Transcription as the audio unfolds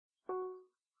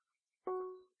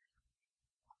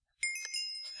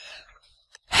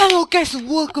Yo guys, and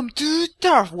welcome to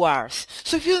Turf Wars!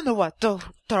 So if you don't know what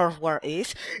Turf War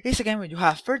is, it's a game where you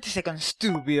have 30 seconds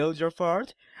to build your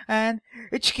fort, and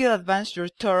each kill advance your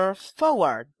turf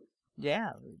forward.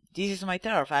 Yeah, this is my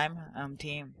turf, I'm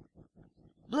team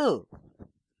blue.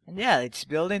 And yeah, it's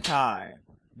building time.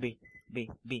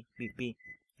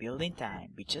 Building time,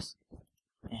 bitches.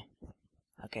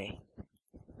 Okay,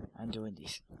 I'm doing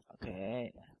this.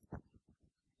 Okay.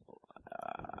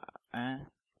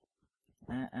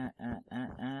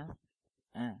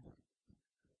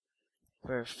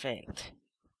 Perfect.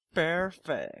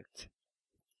 Perfect.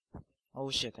 Oh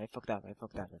shit, I fucked up.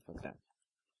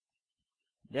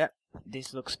 Yep,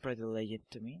 this looks pretty legit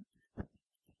to me.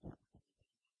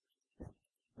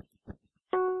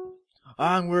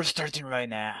 And we're starting right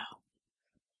now.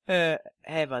 Hey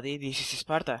buddy, this is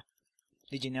Sparta.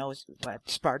 Did you know what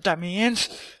Sparta means?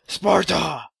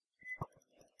 Sparta!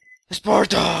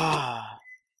 Sparta!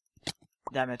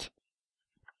 Damn it.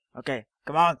 Okay,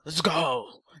 come on, let's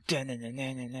go!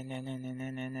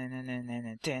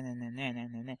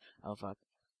 Oh fuck.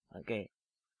 Okay.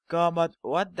 Come on,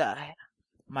 what the heck?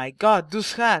 My god,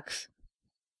 those hacks!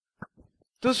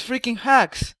 Those freaking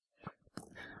hacks!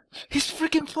 He's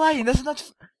freaking flying, that's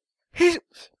not... He's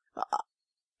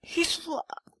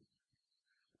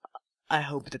I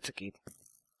hope that's a kid.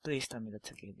 Please tell me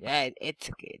that's a kid. Yeah, it's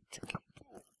a kid,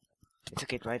 It's a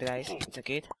kid, right guys? It's a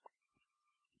kid.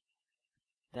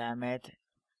 Damn it.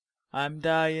 I'm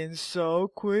dying so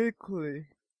quickly.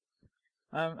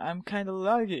 I'm kinda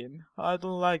lagging. I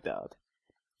don't like that.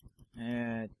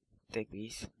 Take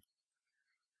these.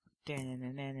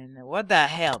 What the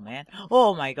hell, man?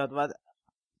 Oh my god, what?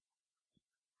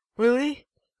 Really?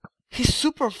 He's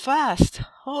super fast.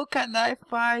 How can I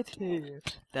fight him?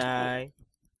 Die.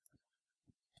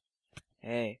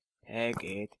 Hey,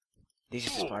 kid. This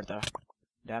is Sparta.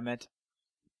 Damn it.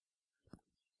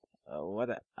 What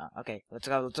the? Okay, let's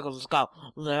go.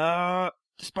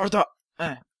 Sparta!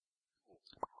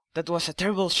 That was a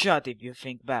terrible shot if you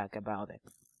think back about it.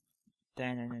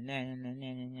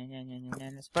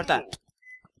 Sparta!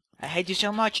 I hate you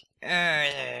so much!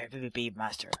 PvP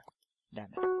master.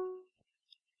 Damn it.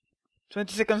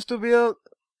 20 seconds to build!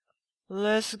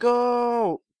 Let's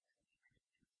go!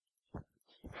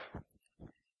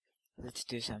 Let's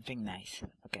do something nice,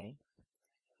 okay?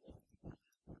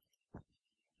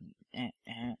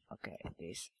 Okay,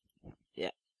 this.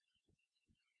 Yeah.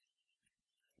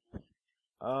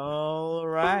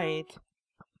 Alright.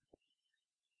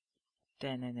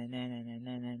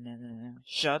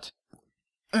 Shot.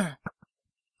 I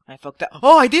fucked up.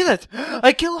 Oh, I did it!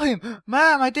 I killed him!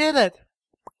 Ma'am, I did it!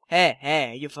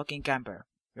 Hey, you fucking camper.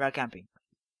 You are camping.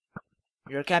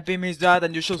 Your camping means that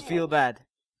and you should feel bad.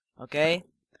 Okay?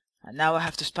 And now I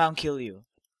have to spawn kill you.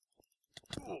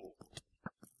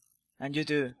 And you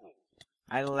too.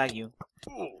 I don't like you.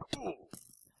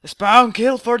 Spawn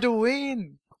kill for the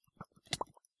win!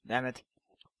 Damn it.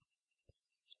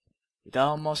 It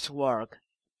almost worked.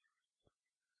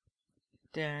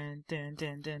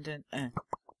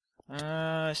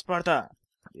 Sparta!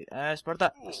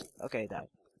 Sparta! Okay, die.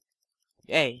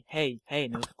 Hey,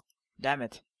 noob. Damn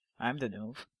it. I'm the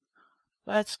noob.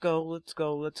 Let's go,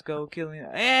 kill me.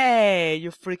 Hey,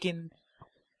 you freaking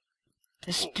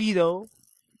speedo.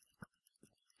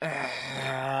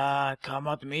 Come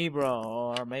at me,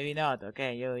 bro. Or maybe not.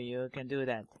 Okay, you can do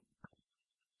that.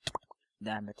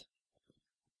 Damn it.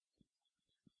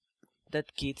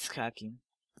 That kid's hacking.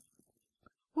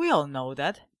 We all know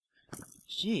that.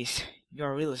 Jeez,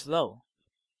 you're really slow.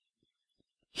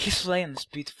 He's flying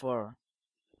speed 4.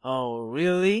 Oh,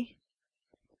 really?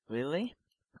 Really?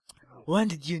 When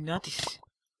did you notice?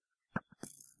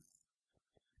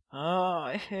 Oh,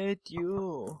 I hate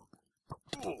you.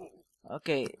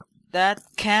 Okay, that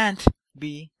can't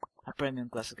be a premium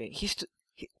class. Okay, he's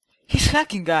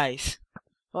hacking, guys.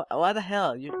 What the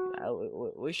hell?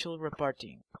 We should report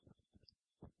him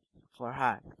for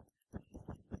hack.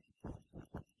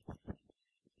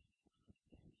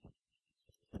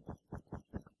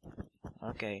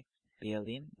 Okay,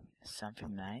 building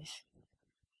something nice.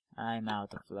 I'm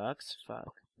out of blocks.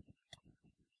 Fuck.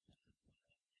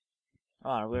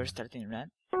 Oh, we're starting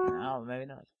red? No, maybe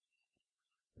not.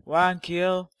 1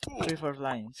 kill, 3 for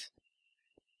lines.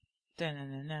 10.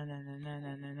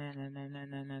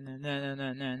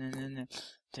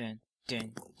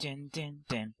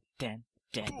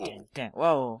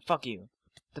 Whoa, fuck you.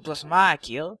 That was my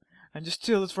kill, and you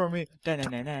steal it from me. 10.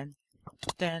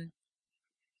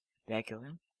 Did I kill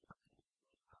him?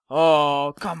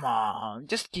 Oh, come on.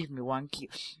 Just give me 1 kill.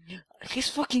 He's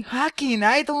fucking hacking.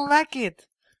 I don't like it.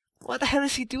 What the hell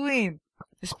is he doing?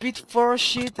 Speed 4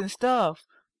 shit and stuff.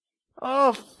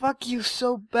 Oh, fuck you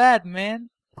so bad,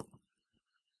 man.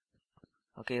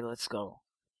 Okay, let's go.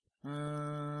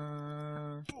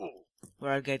 We're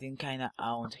getting kinda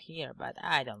owned here, but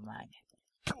I don't mind.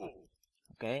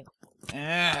 Okay.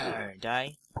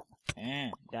 Die.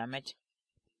 Damn it.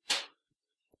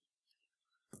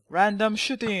 Random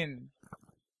shooting.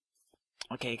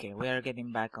 Okay, we are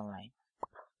getting back online.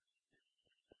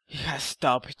 He has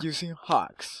stopped using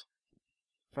hacks.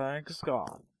 Thanks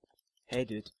God. Hey,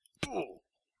 dude.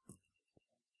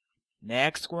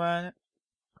 Next one.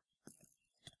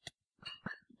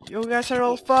 You guys are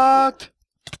all fucked.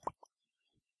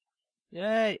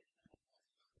 Yay.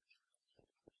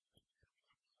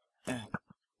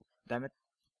 Damn it.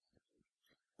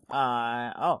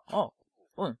 Oh.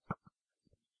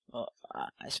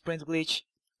 Sprint glitch.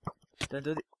 Don't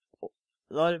do the. Oh,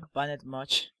 lol, banned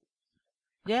much.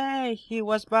 Yay, he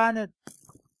was banned.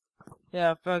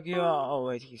 Yeah, fuck you. Oh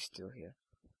wait, he's still here.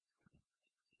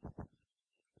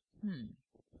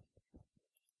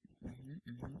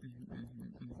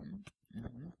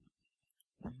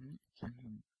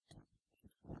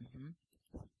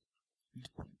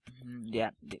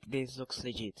 Yeah, this looks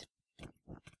legit.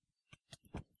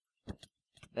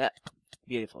 Yeah,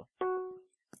 beautiful.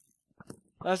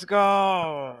 Let's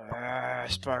go,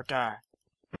 Sparta.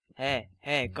 Hey,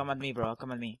 come at me, bro.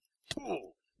 Come at me.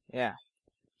 Yeah,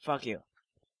 fuck you.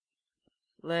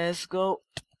 Let's go.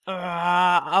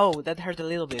 Oh, that hurt a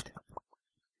little bit.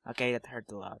 Okay, that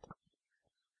hurt a lot.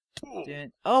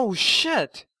 Then, oh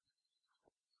shit!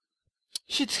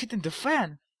 Shit's hitting the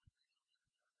fan.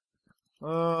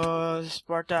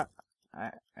 Sparta.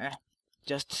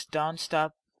 Just don't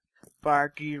stop.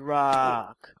 Party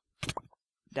rock.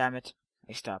 Damn it,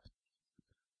 I stopped.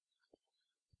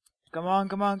 Come on.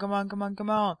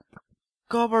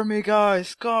 Cover me,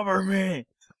 guys, cover me.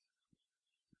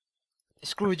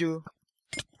 Screw you.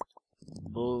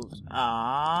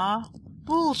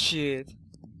 Bullshit.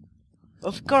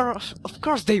 Of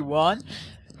course they won.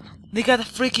 They got a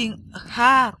freaking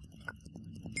hack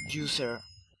user.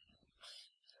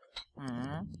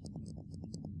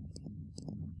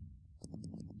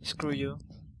 Screw you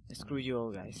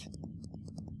all guys.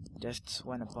 Just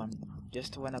wanna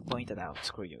point it out.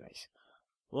 Screw you guys.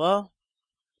 Well,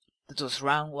 that was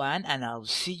round 1, and I'll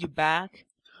see you back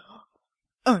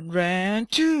on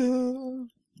round 2.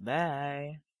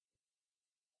 Bye.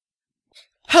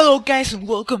 Hello guys, and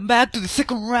welcome back to the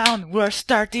second round. We're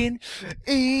starting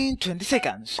in 20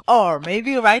 seconds, or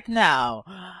maybe right now.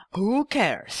 Who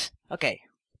cares? Okay,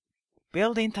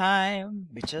 building time,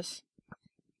 bitches.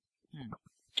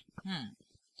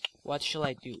 What shall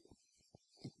I do?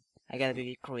 I gotta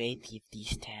be creative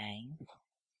this time.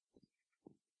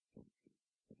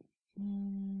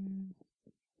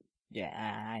 Yeah,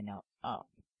 I know. Oh,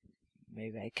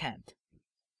 maybe I can't.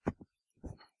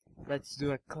 Let's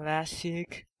do a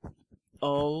classic,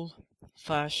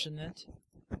 old-fashioned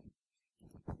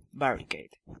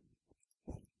barricade.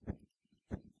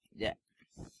 Yeah.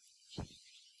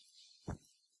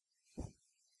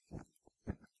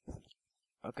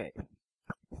 Okay.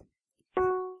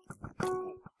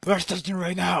 We're starting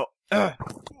right now.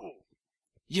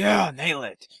 Yeah, nail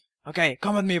it. Okay,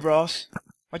 come at me, bros.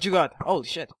 What you got? Holy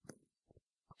shit.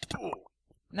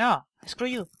 No, screw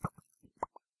you.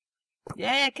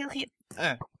 Yeah, kill him.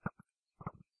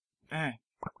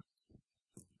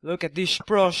 Look at these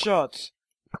pro shots.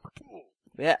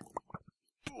 Yeah.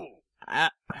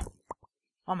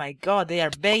 Oh my god, they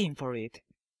are begging for it.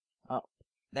 Oh,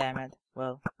 damn it.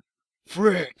 Well,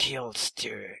 free kill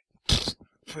streak.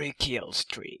 Free kill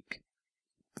streak.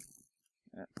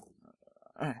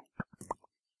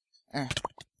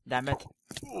 Damn it.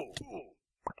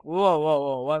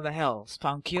 Whoa, what the hell?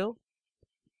 Spawn kill?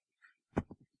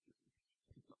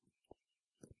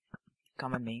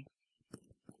 Come at me.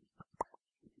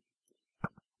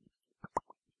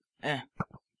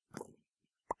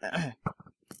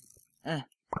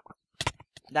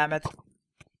 Damn it.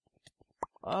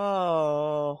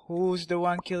 Oh, who's the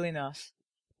one killing us?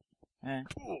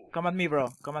 Come at me, bro.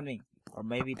 Come at me. Or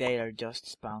maybe they are just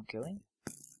spawn killing?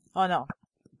 Oh no.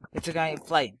 It's a guy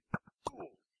flying.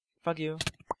 Fuck you.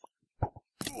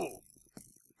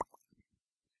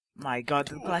 My god,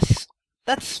 the glass is...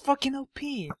 That's fucking OP.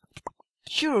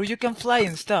 Sure, you can fly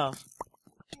and stuff.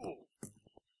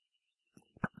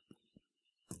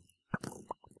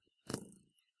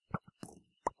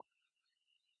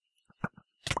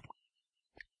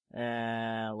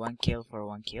 One kill for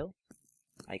one kill,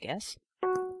 I guess.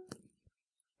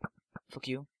 Fuck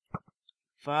you.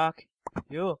 Fuck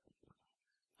you.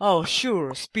 Oh,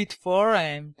 sure, speed 4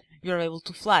 and you're able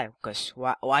to fly, cause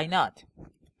why not?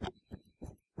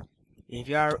 If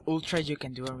you are ultra, you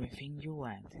can do everything you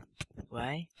want.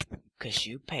 Why? 'Cause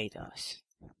you paid us.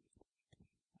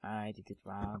 I did it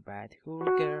wrong, but who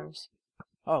cares?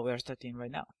 Oh, we are starting right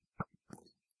now.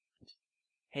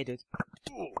 Hey, dude.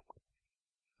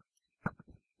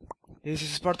 This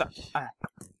is Sparta.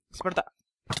 Sparta.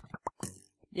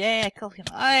 Yeah, kill him.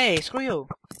 Hey, screw you.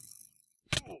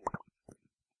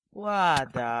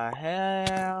 What the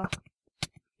hell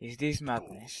is this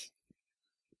madness?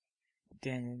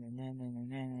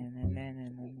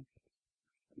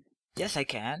 Yes, I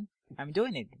can. I'm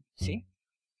doing it. See?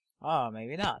 Oh,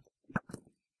 maybe not.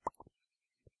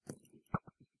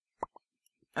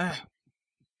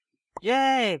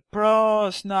 Yay! Pro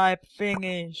snipe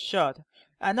thingy shot.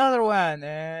 Another one.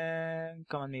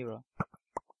 Come on, me, bro.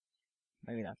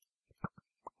 Maybe not.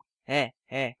 Hey,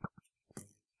 hey.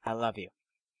 I love you.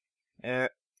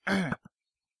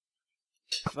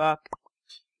 Fuck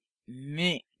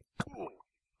me.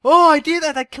 Oh, I did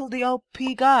that! I killed the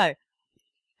OP guy.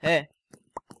 Hey,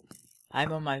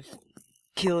 I'm on my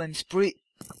killing spree,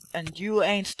 and you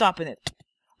ain't stopping it.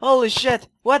 Holy shit!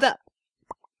 What the?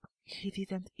 He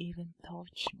didn't even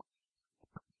touch me.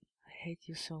 I hate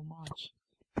you so much.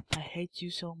 I hate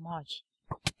you so much.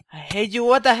 I hate you.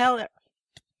 What the hell?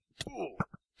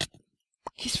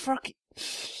 He's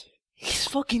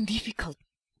fucking difficult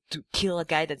to kill a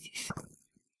guy that is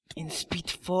in speed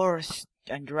force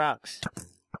and drugs.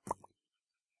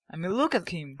 I mean, look at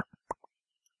him.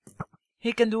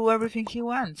 He can do everything he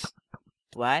wants.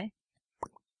 Why?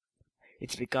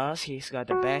 It's because he's got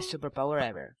the best superpower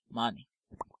ever. Money.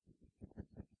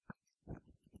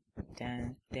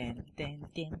 Dun, dun, dun,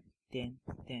 dun, dun,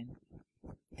 dun.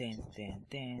 Dun, dun,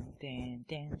 dun, dun,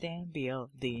 dun, dun.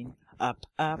 Building up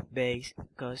a base,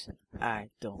 'cause I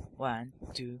don't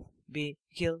want to be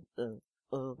killed.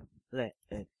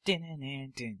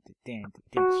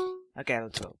 Okay,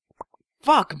 let's go.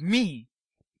 Fuck me!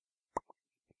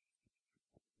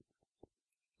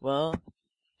 Well,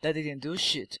 that didn't do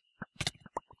shit.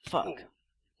 Fuck.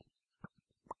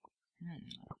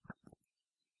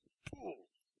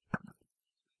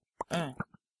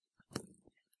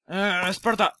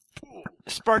 Sparta!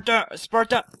 Sparta!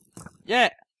 Sparta! Yeah!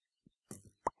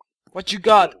 What you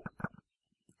got?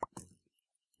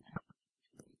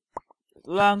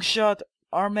 Long shot,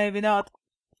 or maybe not.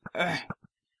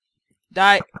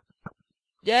 Die!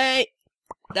 Yay!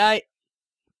 Die!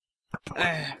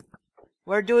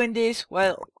 We're doing this,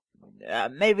 well,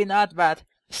 maybe not, but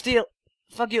still,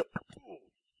 fuck you.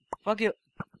 Fuck you.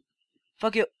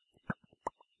 Fuck you.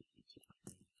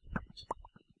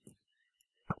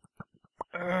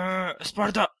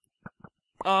 Sparta!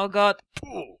 Oh god.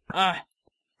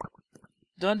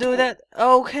 Don't do that.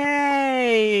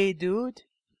 Okay, dude.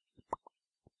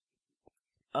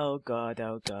 Oh god,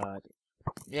 oh god.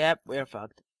 Yep, we're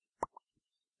fucked.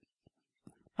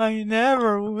 I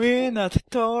never win at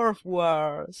Turf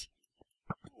Wars.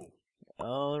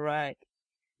 Alright.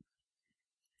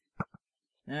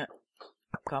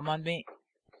 Come on me.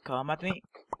 Come at me.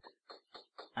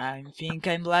 I think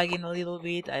I'm lagging a little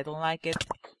bit. I don't like it.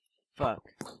 Fuck.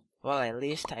 Well, at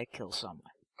least I kill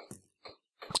someone.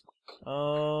 Oh,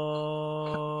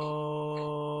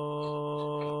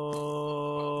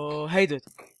 hey dude.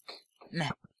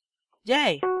 Nah.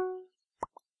 Yay!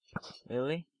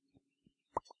 Really?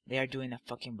 They are doing a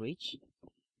fucking breach?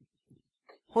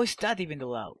 Who is that even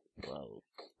allowed? Well,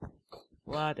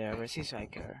 whatever, since I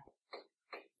care.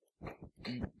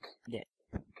 Yeah.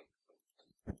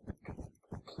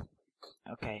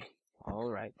 Okay,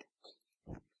 alright.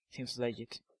 Seems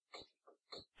legit.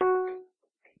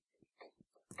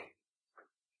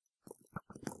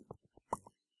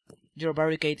 Your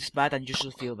barricade is bad and you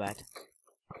should feel bad.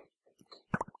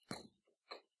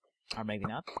 Or maybe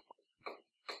not.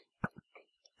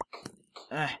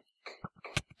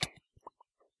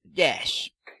 Yes,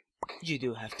 you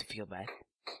do have to feel bad.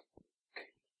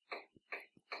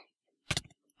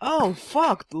 Oh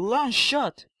fuck, the long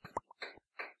shot!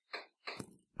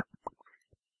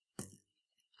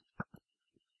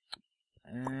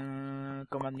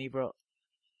 Come on me, bro.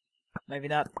 Maybe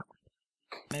not.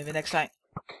 Maybe next time.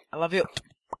 I love you.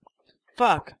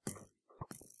 Fuck!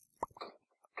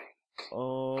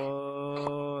 Oh.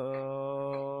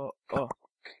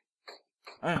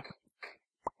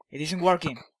 It isn't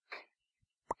working.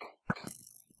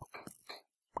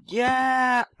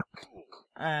 Yeah!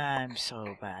 I'm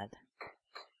so bad.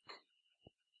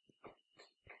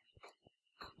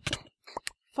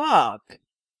 Fuck!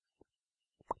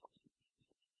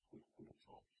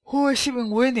 Who is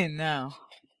even winning now?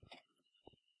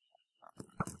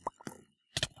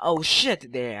 Oh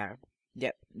shit, they are.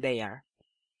 Yep, they are.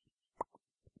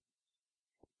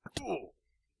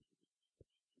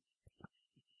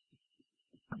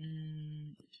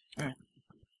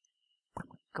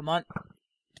 Come on.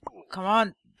 Come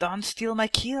on. Don't steal my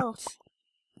kills.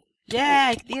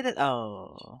 Yeah, I did it.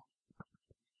 Oh.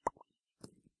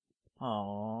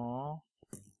 Oh.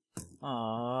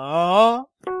 Oh.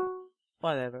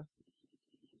 Whatever.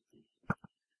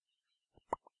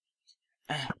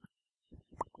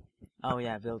 Oh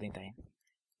yeah, building time.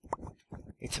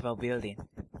 It's about building.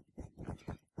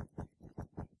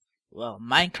 Well,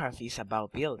 Minecraft is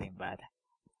about building, but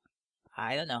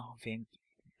I don't know. Think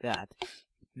that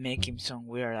making some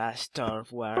weird ass Star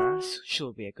Wars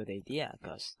should be a good idea,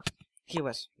 cause he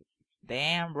was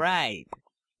damn right.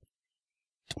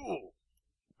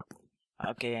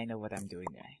 Okay, I know what I'm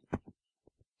doing now.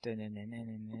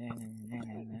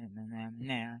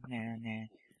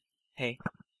 Hey.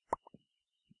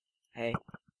 Hey.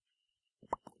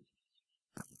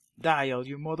 Dial,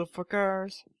 you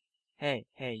motherfuckers! Hey,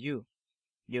 you.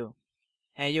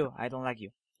 Hey, you, I don't like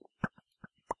you.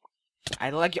 I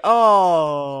don't like you.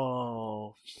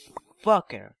 Oh,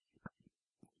 fucker.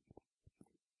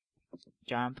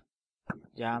 Jump,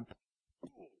 jump,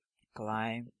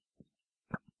 climb,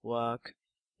 walk.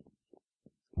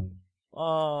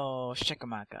 Oh,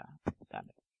 shakamaka. Damn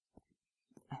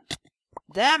it.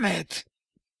 Damn it!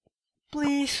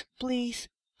 Please, please,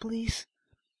 please.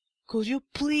 Could you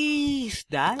please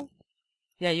die?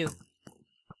 Yeah, you.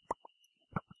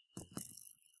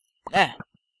 Eh.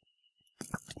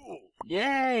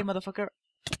 Yay, motherfucker.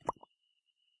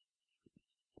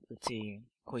 Let's see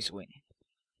who is winning.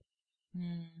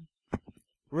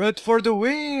 Red for the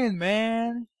win,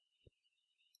 man!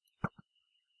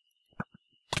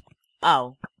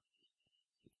 Ow.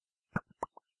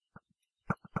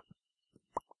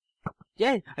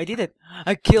 Yeah, I did it.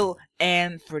 I kill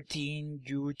N13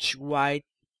 huge white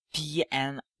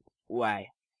TNY.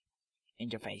 In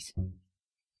your face.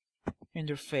 In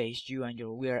your face, you and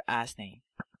your weird ass name.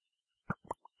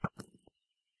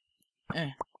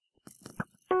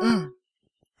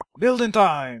 Building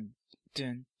time!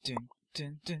 Dun dun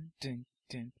dun dun dun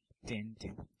dun dun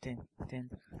dun dun dun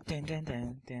dun dun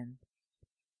dun dun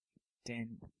dun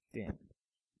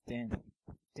dun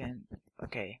dun.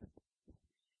 Okay.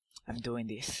 I'm doing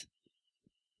this.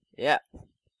 Yeah.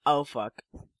 Oh fuck.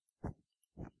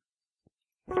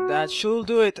 That should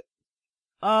do it.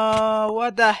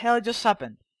 What the hell just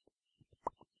happened?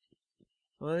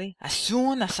 Really? As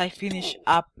soon as I finish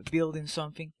up building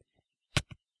something,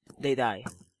 they die.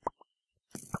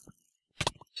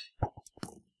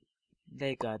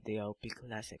 They got the OP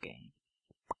class again.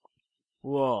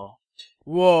 Whoa.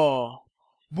 Whoa.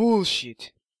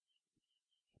 Bullshit.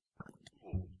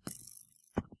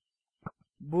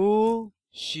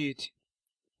 Bullshit.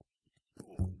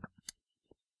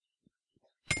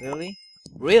 Really?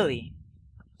 Really?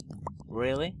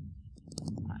 Really?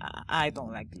 I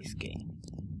don't like this game.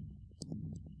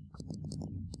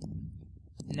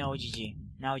 No GG.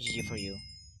 No GG for you.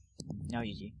 No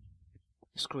GG.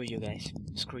 Screw you guys.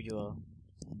 Screw you all.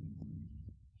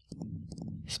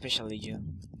 Especially you.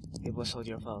 It was all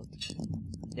your fault.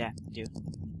 Yeah, you.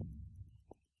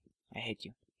 I hate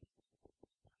you.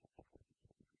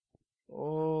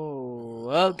 Oh,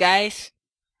 well guys.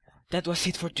 That was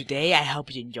it for today. I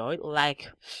hope you enjoyed.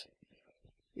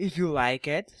 If you like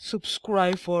it,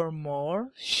 subscribe for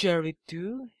more. Share it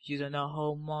too. You don't know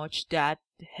how much that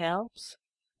helps.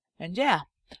 And yeah,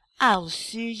 I'll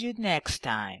see you next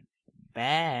time.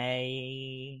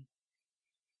 Bye.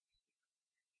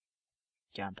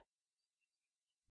 Jump.